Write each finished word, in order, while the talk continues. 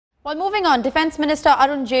Well, moving on, Defence Minister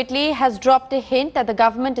Arun Jaitley has dropped a hint that the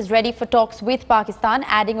government is ready for talks with Pakistan,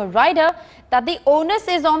 adding a rider that the onus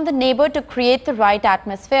is on the neighbour to create the right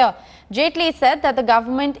atmosphere. Jaitley said that the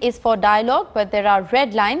government is for dialogue, but there are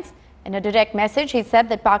red lines. In a direct message, he said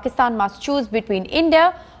that Pakistan must choose between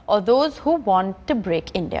India or those who want to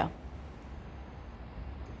break India.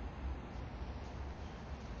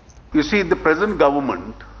 You see, the present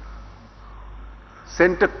government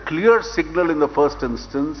sent a clear signal in the first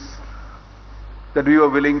instance that we were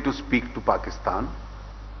willing to speak to Pakistan.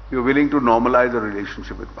 We were willing to normalize a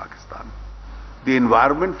relationship with Pakistan. The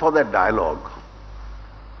environment for that dialogue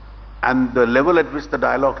and the level at which the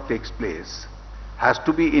dialogue takes place has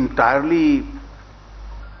to be entirely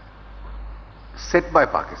set by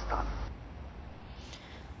Pakistan.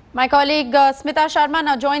 My colleague Smita Sharma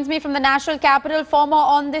now joins me from the national capital for more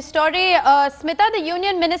on this story. Smita, the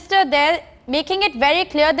union minister there, making it very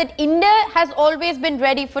clear that India has always been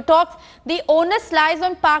ready for talks. The onus lies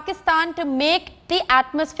on Pakistan to make the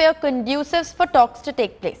atmosphere conducive for talks to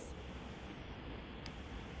take place.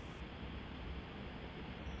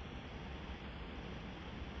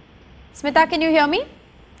 Smita, can you hear me?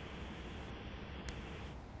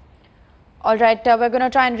 All right, we're going to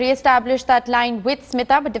try and re-establish that line with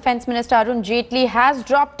Smita, but Defence Minister Arun Jaitley has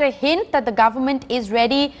dropped a hint that the government is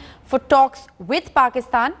ready for talks with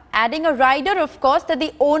Pakistan, adding a rider, of course, that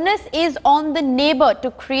the onus is on the neighbour to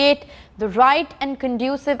create the right and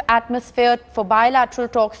conducive atmosphere for bilateral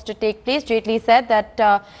talks to take place. Jaitley said that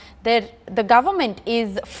the government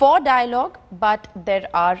is for dialogue, but there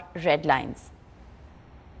are red lines.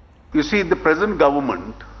 You see, the present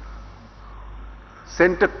government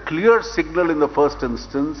sent a clear signal in the first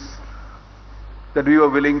instance that we were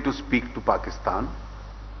willing to speak to Pakistan.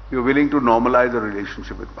 We were willing to normalize a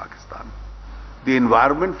relationship with Pakistan. The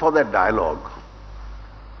environment for that dialogue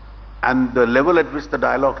and the level at which the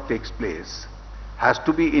dialogue takes place has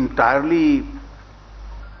to be entirely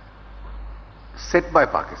set by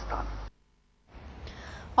Pakistan.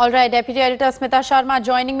 All right, Deputy Editor Smita Sharma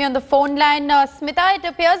joining me on the phone line. Smita, it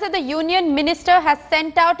appears that the Union Minister has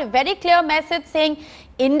sent out a very clear message saying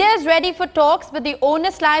India is ready for talks, but the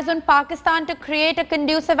onus lies on Pakistan to create a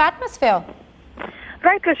conducive atmosphere.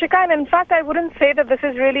 Right, Krishika, and in fact, I wouldn't say that this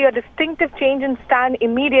is really a distinctive change in stand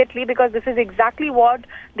immediately, because this is exactly what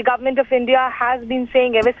the government of India has been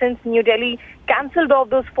saying ever since New Delhi cancelled off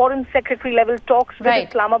those foreign secretary level talks with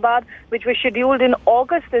Islamabad, which were scheduled in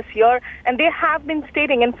August this year. And they have been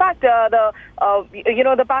stating, in fact, the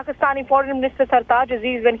Pakistani Foreign Minister Sartaj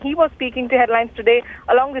Aziz, when he was speaking to Headlines Today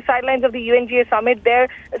along the sidelines of the UNGA summit there,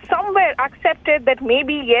 somewhere accepted that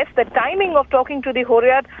maybe, yes, the timing of talking to the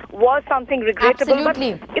Hurriyat was something regrettable.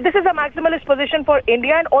 Absolutely. But this is a maximalist position for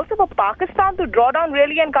India and also for Pakistan to draw down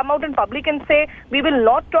really and come out in public and say we will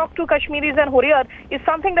not talk to Kashmiris and Hurriyat is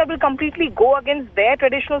something that will completely go against their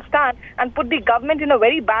traditional stand and put the government in a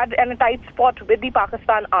very bad and a tight spot with the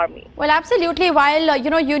Pakistan army. Well, absolutely. While,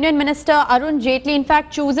 Union Minister Arun Jaitley, in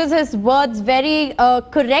fact, chooses his words very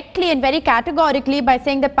correctly and very categorically by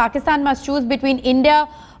saying that Pakistan must choose between India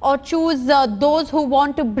or choose those who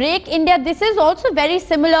want to break India. This is also very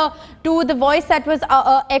similar to the voice that was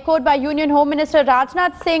echoed by Union Home Minister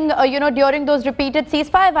Rajnath Singh, during those repeated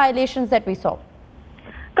ceasefire violations that we saw.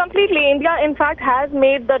 Completely. India, in fact, has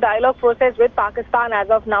made the dialogue process with Pakistan as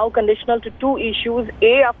of now conditional to two issues.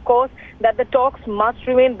 A, of course, that the talks must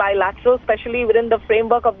remain bilateral, especially within the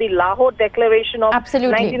framework of the Lahore Declaration of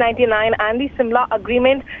 1999 and the Simla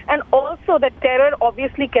Agreement. And also that terror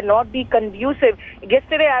obviously cannot be conducive.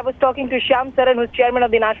 Yesterday, I was talking to Shyam Saran, who's chairman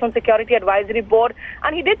of the National Security Advisory Board,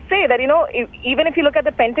 and he did say that, even if you look at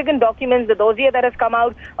the Pentagon documents, the dossier that has come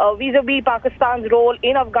out vis-a-vis Pakistan's role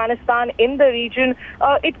in Afghanistan, in the region,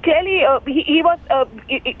 it clearly, he was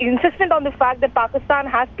insistent on the fact that Pakistan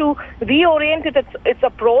has to reorient its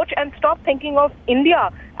approach and stop thinking of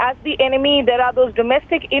India as the enemy. There are those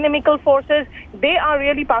domestic inimical forces. They are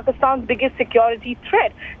really Pakistan's biggest security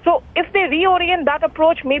threat. So if they reorient that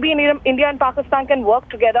approach, maybe India and Pakistan can work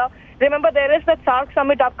together. Remember, there is that SAARC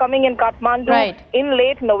summit upcoming in Kathmandu in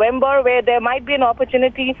late November, where there might be an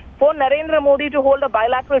opportunity for Narendra Modi to hold a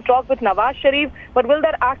bilateral talk with Nawaz Sharif. But will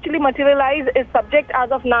that actually materialize is subject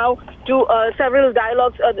as of now to several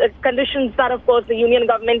dialogues, conditions that, of course, the union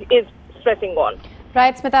government is stressing on.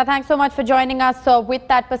 Right, Smita, thanks so much for joining us. With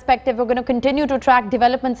that perspective, we're going to continue to track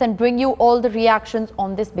developments and bring you all the reactions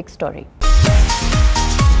on this big story.